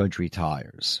Aaron Judge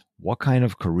retires, what kind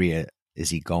of career is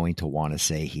he going to want to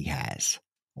say he has?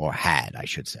 Or had, I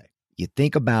should say. You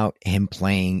think about him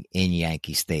playing in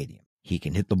Yankee Stadium. He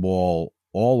can hit the ball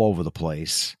all over the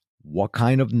place. What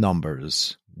kind of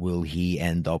numbers will he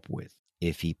end up with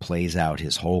if he plays out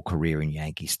his whole career in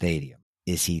Yankee Stadium?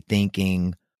 Is he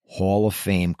thinking Hall of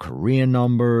Fame career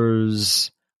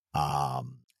numbers?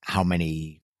 How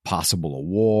many possible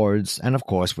awards? And of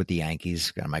course, with the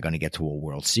Yankees, am I going to get to a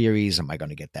World Series? Am I going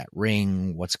to get that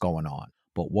ring? What's going on?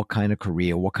 But what kind of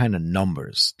career, what kind of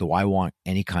numbers? Do I want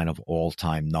any kind of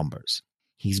all-time numbers?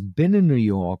 He's been in New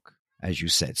York, as you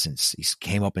said, since he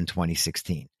came up in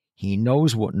 2016. He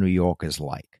knows what New York is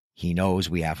like. He knows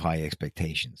we have high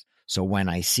expectations. So when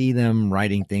I see them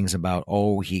writing things about,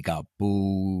 he got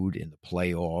booed in the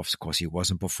playoffs because he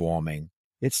wasn't performing,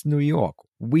 it's New York.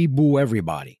 We boo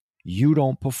everybody. You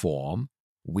don't perform,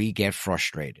 we get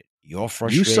frustrated. You're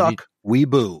frustrated. You suck, we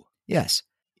boo. Yes.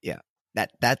 Yeah.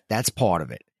 That's part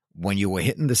of it. When you were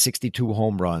hitting the 62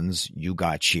 home runs, you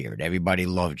got cheered. Everybody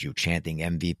loved you, chanting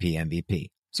MVP, MVP.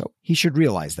 So he should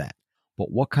realize that.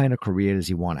 But what kind of career does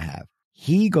he want to have?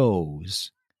 He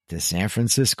goes to San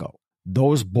Francisco.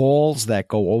 Those balls that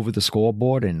go over the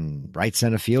scoreboard in right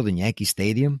center field in Yankee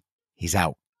Stadium, he's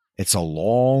out. It's a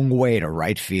long way to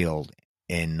right field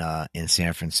in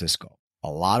San Francisco.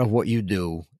 A lot of what you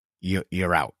do,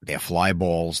 you're out. They're fly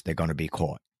balls. They're going to be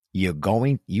caught.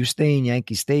 You stay in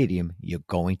Yankee Stadium, you're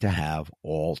going to have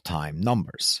all-time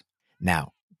numbers.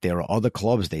 Now, there are other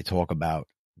clubs they talk about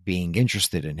being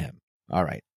interested in him. All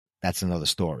right, that's another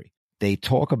story. They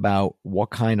talk about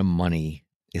what kind of money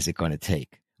is it going to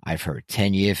take. I've heard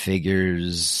 10-year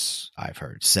figures. I've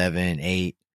heard 7,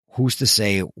 8. Who's to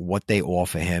say what they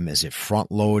offer him? Is it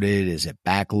front-loaded? Is it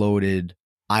back-loaded?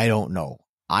 I don't know.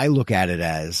 I look at it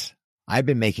as I've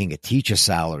been making a teacher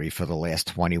salary for the last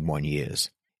 21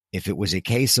 years. If it was a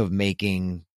case of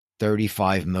making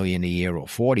 $35 million a year or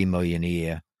 $40 million a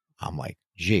year, I'm like,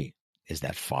 gee, is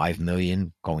that $5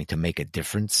 million going to make a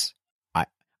difference?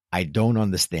 I don't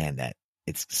understand that.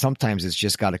 Sometimes it's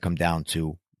just got to come down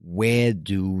to, where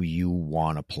do you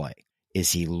want to play? Is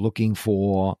he looking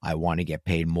for, I want to get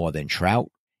paid more than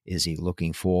Trout? Is he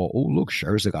looking for, oh, look,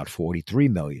 Scherzer got $43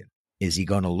 million. Is he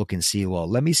going to look and see, well,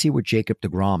 let me see what Jacob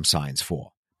deGrom signs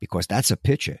for? Because that's a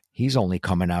pitcher. He's only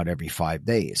coming out every 5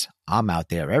 days. I'm out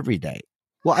there every day.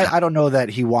 Well, I don't know that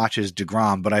he watches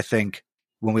deGrom, but I think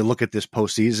when we look at this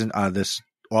postseason, this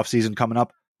offseason coming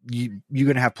up, you're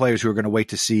going to have players who are going to wait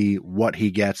to see what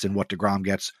he gets and what deGrom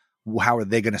gets. How are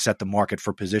they going to set the market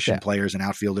for position players and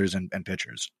outfielders and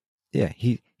pitchers? Yeah,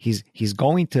 he's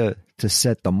going to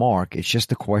set the mark. It's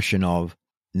just a question of,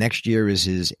 next year is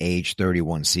his age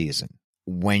 31 season.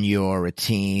 When you're a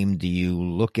team, do you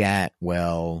look at,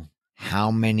 well, how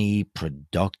many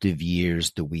productive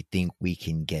years do we think we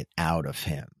can get out of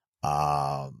him?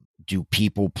 Do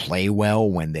people play well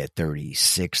when they're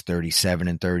 36, 37,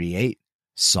 and 38?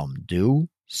 Some do,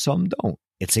 some don't.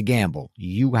 It's a gamble.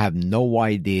 You have no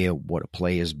idea what a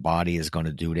player's body is going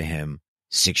to do to him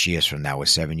 6 years from now or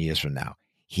 7 years from now.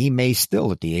 He may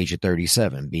still, at the age of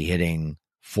 37, be hitting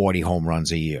 40 home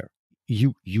runs a year.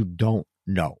 You don't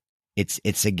know.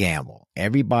 It's a gamble.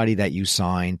 Everybody that you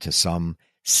sign to some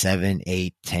 7,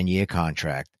 8, 10-year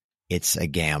contract, it's a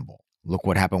gamble. Look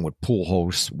what happened with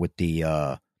Pujols with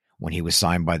the when he was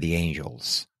signed by the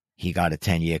Angels. He got a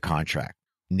 10-year contract.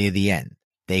 Near the end,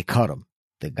 they cut him.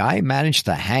 The guy managed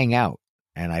to hang out,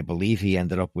 and I believe he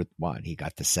ended up with what? He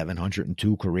got to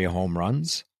 702 career home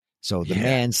runs. So the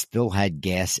man still had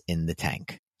gas in the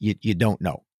tank. You don't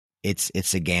know.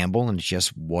 It's a gamble, and it's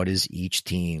just, what is each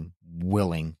team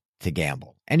willing to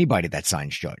gamble? Anybody that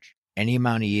signs Judge, any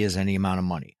amount of years, any amount of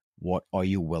money, what are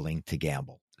you willing to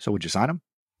gamble? So would you sign him?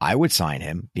 I would sign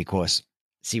him because,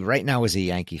 see, right now as a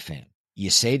Yankee fan, you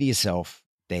say to yourself,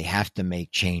 they have to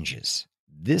make changes.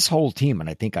 This whole team, and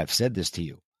I think I've said this to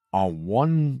you, on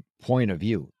one point of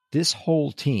view, this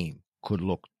whole team could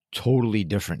look totally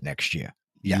different next year.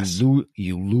 Yes.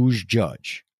 You lose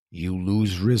Judge. You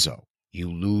lose Rizzo.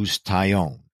 You lose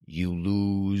Tyone. You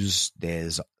lose,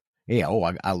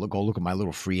 I'll look at my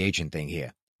little free agent thing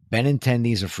here.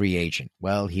 Benintendi's a free agent.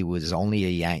 Well, he was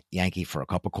only a Yankee for a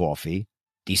cup of coffee.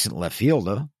 Decent left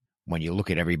fielder. When you look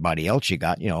at everybody else you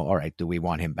got, all right, do we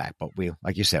want him back? But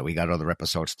like you said, we got other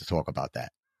episodes to talk about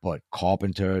that. But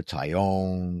Carpenter,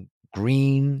 Tyone,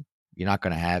 Green, you're not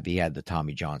going to have. He had the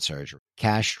Tommy John surgery.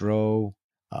 Castro,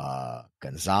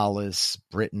 Gonzalez,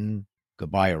 Britton,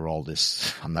 goodbye,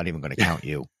 Aroldis. I'm not even going to count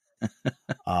you.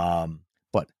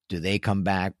 But do they come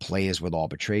back? Players with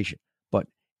arbitration. But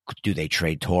do they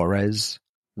trade Torres?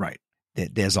 Right.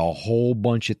 There's a whole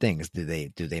bunch of things. Do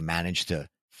they manage to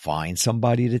find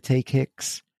somebody to take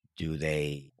Hicks?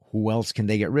 Who else can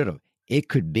they get rid of? It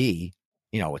could be,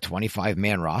 a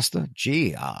 25-man roster.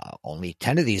 Gee, only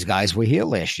 10 of these guys were here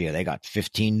last year. They got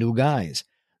 15 new guys.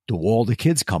 Do all the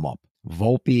kids come up?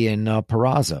 Volpe and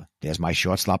Peraza. There's my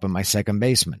shortstop and my second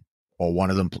baseman. Or one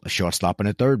of them a shortstop and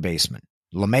a third baseman.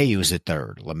 LeMahieu's at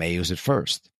third. LeMahieu's at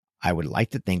first. I would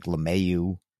like to think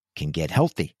LeMahieu can get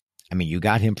healthy. I mean, you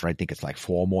got him for, I think it's like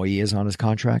 4 more years on his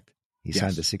contract. He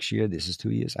signed a 6-year. This is 2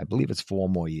 years. I believe it's 4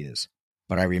 more years.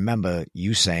 But I remember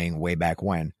you saying way back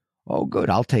when, oh, good,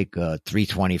 I'll take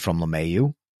 $320 from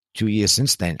LeMahieu. 2 years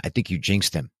since then, I think you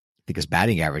jinxed him. I think his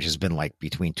batting average has been like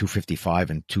between 255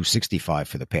 and 265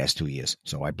 for the past 2 years.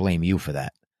 So I blame you for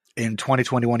that. In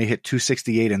 2021, he hit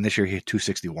 268, and this year he hit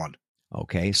 261.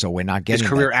 Okay, so we're not getting his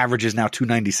career average is now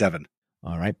 297.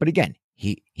 All right, but again,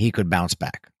 he could bounce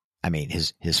back. I mean,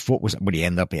 his foot was, he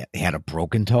ended up, he had a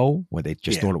broken toe where they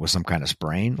just thought it was some kind of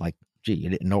sprain. Like, gee, you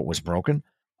didn't know it was broken.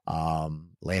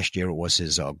 Last year it was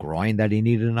his groin that he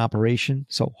needed an operation.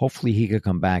 So hopefully he could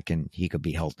come back and he could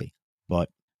be healthy. But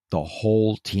the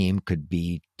whole team could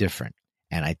be different.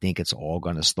 And I think it's all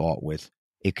going to start with,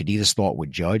 it could either start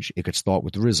with Judge, it could start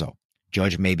with Rizzo.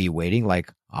 Judge may be waiting,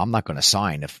 like, I'm not going to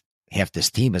sign if half this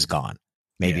team is gone.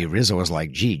 Maybe Rizzo is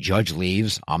like, gee, Judge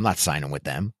leaves, I'm not signing with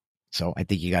them. So I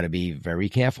think you got to be very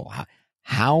careful.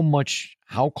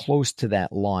 How close to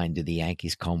that line do the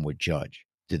Yankees come with Judge?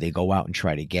 Do they go out and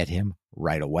try to get him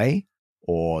right away?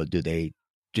 Or do they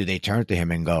turn to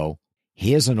him and go,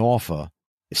 here's an offer.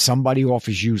 If somebody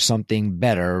offers you something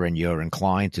better and you're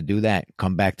inclined to do that,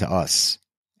 come back to us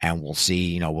and we'll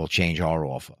see, we'll change our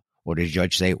offer. Or does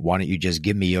Judge say, why don't you just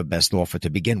give me your best offer to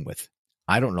begin with?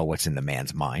 I don't know what's in the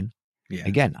man's mind. Yeah.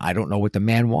 Again, I don't know what the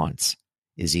man wants.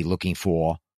 Is he looking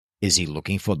for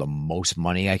the most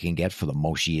money I can get for the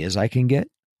most years I can get?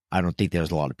 I don't think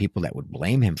there's a lot of people that would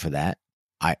blame him for that.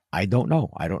 I don't know.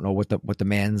 I don't know what the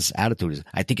man's attitude is.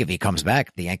 I think if he comes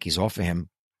back, the Yankees offer him,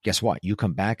 guess what? You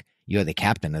come back, you're the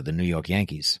captain of the New York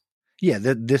Yankees. Yeah,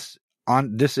 this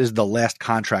is the last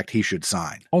contract he should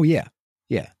sign. Oh yeah.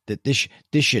 Yeah. This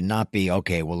should not be,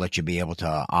 okay, we'll let you be able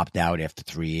to opt out after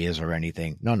 3 years or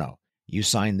anything. No. You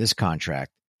sign this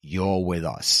contract, you're with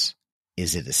us.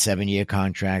 Is it a 7-year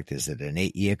contract? Is it an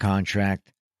 8-year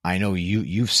contract? I know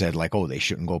you've said like, oh, they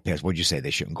shouldn't go past, what'd you say?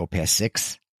 They shouldn't go past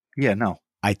 6? Yeah, no.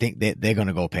 I think they're going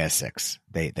to go past 6.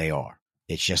 They are.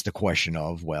 It's just a question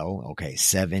of, well, okay,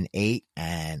 7, 8,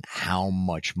 and how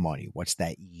much money? What's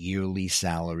that yearly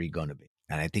salary going to be?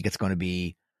 And I think it's going to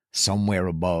be somewhere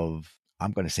above,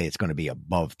 I'm going to say it's going to be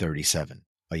above 37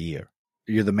 a year.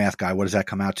 You're the math guy. What does that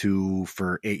come out to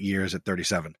for 8 years at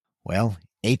 37? Well,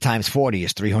 8 times 40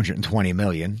 is $320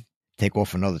 million. Take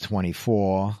off another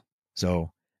 24.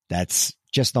 So that's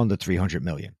just under $300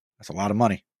 million. That's a lot of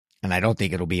money. And I don't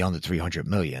think it'll be under $300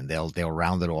 million. They'll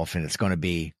round it off, and it's going to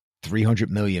be $300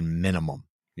 million minimum,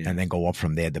 and then go up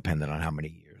from there depending on how many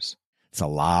years. It's a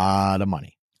lot of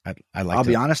money. I'll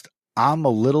be honest, I'm a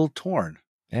little torn.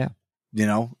 Yeah. You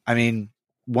know, I mean,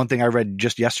 one thing I read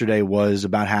just yesterday was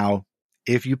about how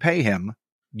if you pay him,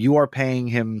 you are paying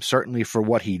him certainly for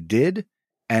what he did,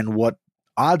 and what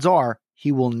odds are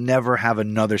he will never have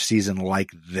another season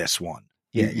like this one.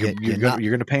 Yeah, you're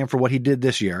going to pay him for what he did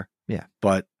this year. Yeah.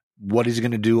 But what is he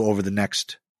going to do over the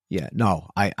next? Yeah, no,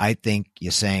 I think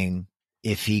you're saying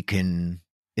if he can,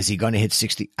 is he going to hit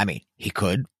 60? I mean, he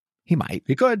could. He might.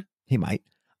 He might.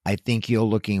 I think you're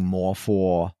looking more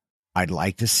for, I'd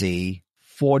like to see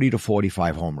 40 to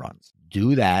 45 home runs.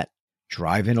 Do that,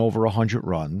 drive in over 100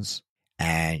 runs,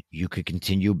 and you could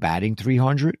continue batting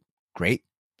 300. Great,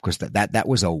 because that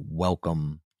was a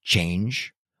welcome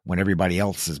change when everybody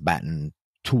else is batting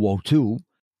 202,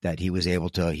 that he was able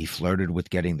to, he flirted with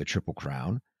getting the Triple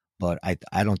Crown. But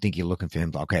I don't think you're looking for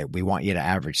him to, okay, we want you to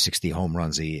average 60 home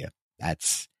runs a year.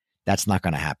 That's not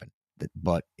going to happen.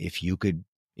 But if you could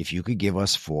give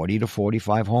us 40 to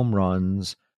 45 home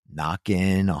runs, knock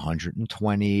in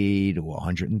 120 to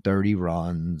 130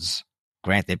 runs,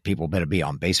 granted, people better be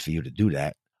on base for you to do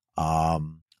that. I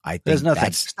think there's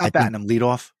nothing. Stop batting him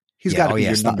leadoff. He's got to be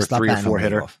your number 3 or 4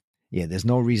 hitter. Yeah, there's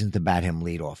no reason to bat him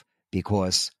leadoff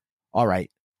because, all right,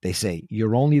 they say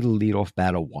you're only the leadoff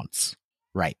batter once.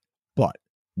 Right. But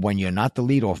when you're not the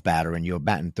leadoff batter and you're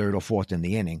batting 3rd or 4th in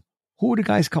the inning, who are the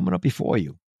guys coming up before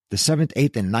you? The 7th,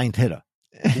 8th, and 9th hitter.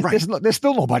 Right. There's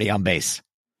still nobody on base.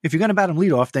 If you're going to bat him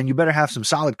leadoff, then you better have some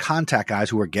solid contact guys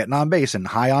who are getting on base and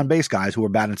high on base guys who are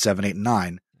batting 7, 8, and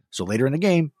 9. So later in the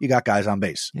game, you got guys on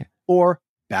base. Yeah. Or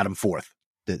bat him 4th.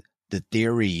 The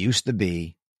theory used to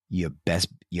be your best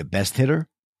hitter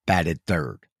batted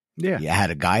 3rd. Yeah. You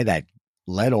had a guy that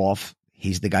led off.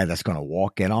 He's the guy that's going to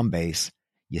walk, get on base.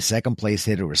 Your second place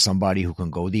hitter is somebody who can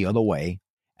go the other way.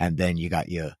 And then you got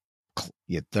your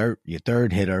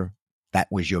third hitter. That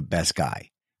was your best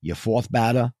guy. Your 4th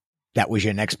batter, that was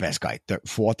your next best guy.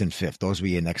 4th and 5th, those were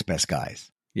your next best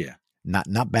guys. Yeah.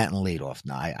 Not batting leadoff.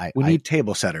 No, we need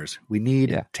table setters. We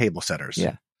need table setters.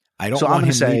 Yeah. I don't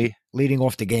want him leading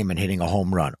off the game and hitting a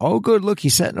home run. Oh, good. Look,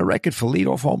 he's setting a record for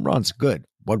leadoff home runs. Good.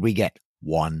 What'd we get?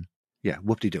 1. Yeah.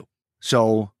 Whoop-de-doo.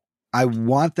 So I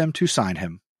want them to sign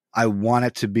him. I want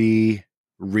it to be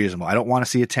reasonable. I don't want to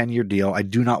see a 10-year deal. I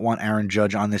do not want Aaron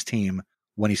Judge on this team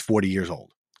when he's 40 years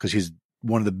old because he's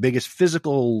one of the biggest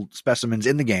physical specimens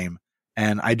in the game,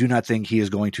 and I do not think he is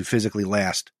going to physically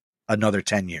last another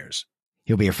 10 years.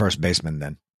 He'll be a first baseman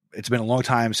then. It's been a long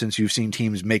time since you've seen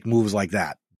teams make moves like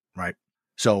that, right?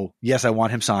 So, yes, I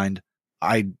want him signed.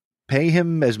 I pay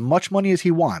him as much money as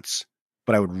he wants,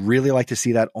 but I would really like to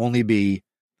see that only be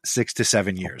 6 to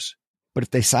 7 years. But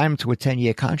if they sign him to a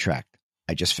 10-year contract,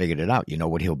 I just figured it out. You know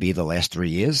what he'll be the last 3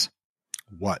 years?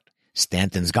 What?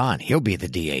 Stanton's gone. He'll be the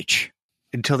DH.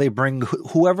 Until they bring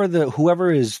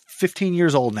whoever is 15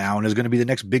 years old now and is going to be the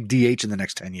next big DH in the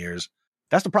next 10 years.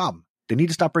 That's the problem. They need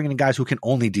to stop bringing in guys who can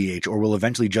only DH or will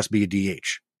eventually just be a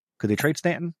DH. Could they trade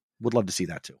Stanton? Would love to see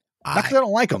that too. Not because I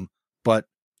don't like him, but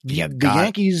the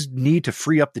Yankees need to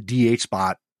free up the DH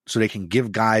spot so they can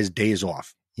give guys days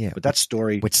off. Yeah, but that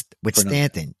story with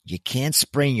Stanton, you can't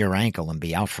sprain your ankle and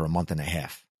be out for a month and a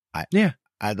half. I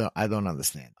don't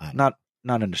understand. Not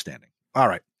understanding. All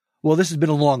right. Well, this has been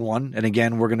a long one, and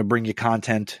again, we're going to bring you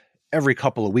content every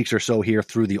couple of weeks or so here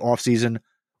through the off season.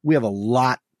 We have a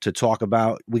lot to talk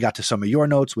about. We got to some of your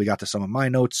notes, we got to some of my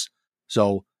notes,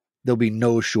 so there'll be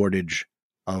no shortage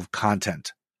of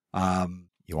content.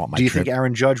 You want my? Do you think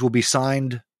Aaron Judge will be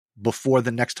signed before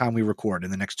the next time we record in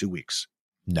the next 2 weeks?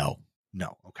 No.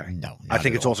 Okay. No. I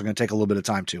think it's also going to take a little bit of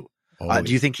time too.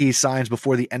 Do you think he signs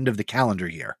before the end of the calendar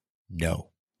year? No.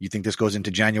 You think this goes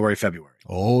into January, February?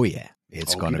 Oh, yeah.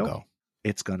 It's going to go.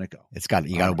 It's going to go.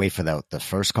 You got to wait for the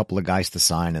first couple of guys to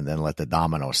sign and then let the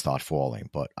dominoes start falling.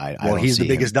 But he's the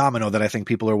biggest domino that I think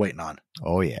people are waiting on.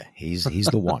 Oh, yeah. He's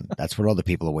the one. That's what other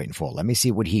people are waiting for. Let me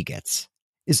see what he gets.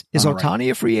 Is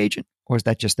Ohtani a free agent, or is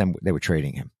that just them? They were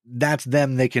trading him. That's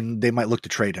them. They might look to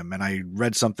trade him. And I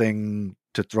read something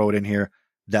to throw it in here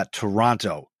that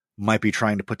Toronto might be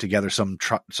trying to put together some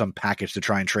package to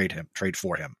try and trade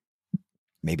for him.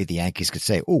 Maybe the Yankees could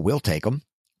say, "Oh, we'll take him.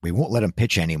 We won't let him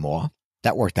pitch anymore."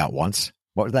 That worked out once.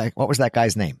 What was that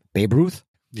guy's name? Babe Ruth?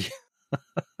 Yeah.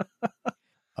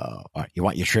 All right. You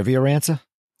want your trivia answer?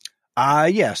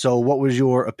 Yeah. So what was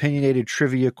your opinionated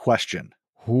trivia question?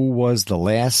 Who was the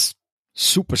last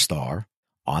superstar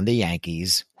on the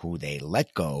Yankees who they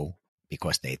let go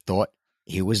because they thought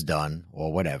he was done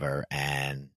or whatever,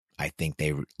 and I think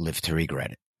they lived to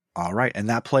regret it? All right. And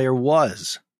that player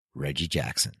was? Reggie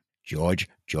Jackson. George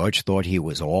thought he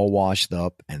was all washed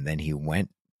up, and then he went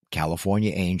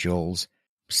California Angels,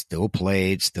 still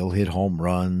played, still hit home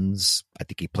runs. I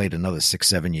think he played another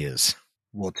 6-7 years.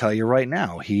 We'll tell you right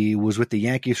now, he was with the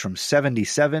Yankees from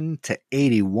 77 to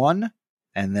 81,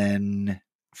 and then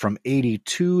from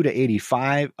 82 to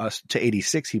 85 to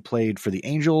 86, he played for the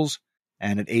Angels,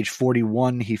 and at age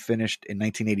 41, he finished in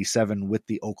 1987 with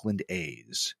the Oakland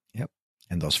A's. Yep.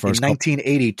 And those first in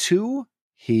 1982,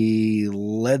 he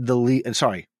led the league. In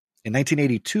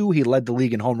 1982, he led the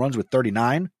league in home runs with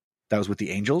 39. That was with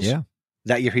the Angels. Yeah.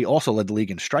 That year, he also led the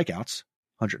league in strikeouts,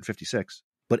 156.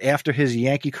 But after his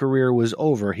Yankee career was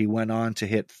over, he went on to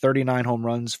hit 39 home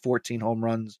runs, 14 home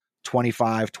runs,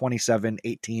 25, 27,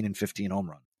 18, and 15 home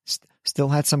runs. Still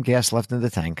had some gas left in the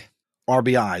tank.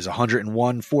 RBIs,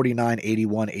 101, 49,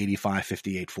 81, 85,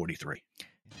 58, 43.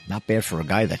 Not bad for a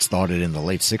guy that started in the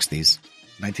late 60s.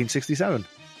 1967.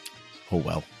 Oh,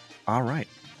 well. All right.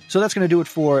 So that's going to do it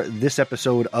for this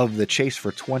episode of the Chase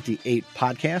for 28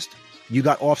 podcast. You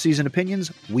got off-season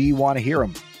opinions? We want to hear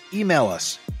them. Email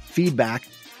us,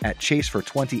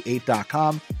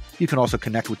 feedback@chasefor28.com. You can also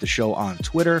connect with the show on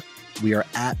Twitter. We are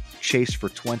at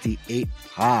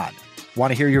chasefor28pod.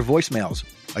 Want to hear your voicemails?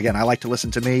 Again, I like to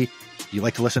listen to me. You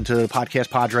like to listen to the podcast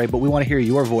Padre, but we want to hear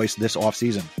your voice this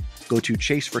off-season. Go to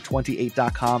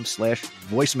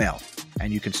chasefor28.com/voicemail,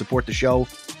 and you can support the show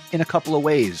in a couple of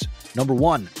ways. Number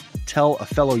one, tell a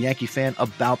fellow Yankee fan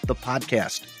about the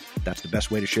podcast. That's the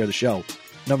best way to share the show.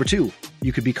 Number two,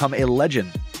 you could become a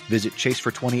legend. Visit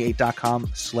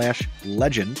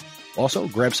chasefor28.com/legend. Also,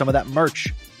 grab some of that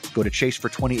merch. Go to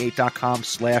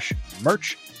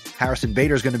chasefor28.com/merch. Harrison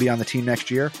Bader is going to be on the team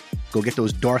next year. Go get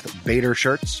those Darth Bader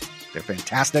shirts. They're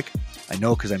fantastic. I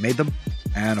know because I made them.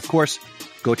 And of course,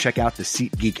 go check out the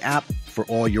SeatGeek app for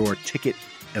all your ticket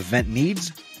event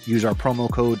needs. Use our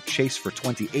promo code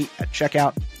CHASE428 at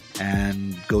checkout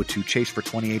and go to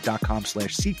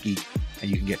chasefor28.com/SeatGeek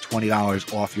and you can get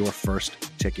 $20 off your first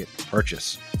ticket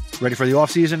purchase. Ready for the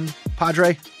offseason,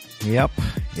 Padre? Yep.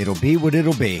 It'll be what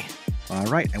it'll be. All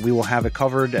right. And we will have it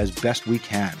covered as best we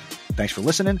can. Thanks for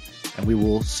listening, and we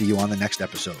will see you on the next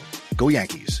episode. Go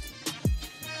Yankees.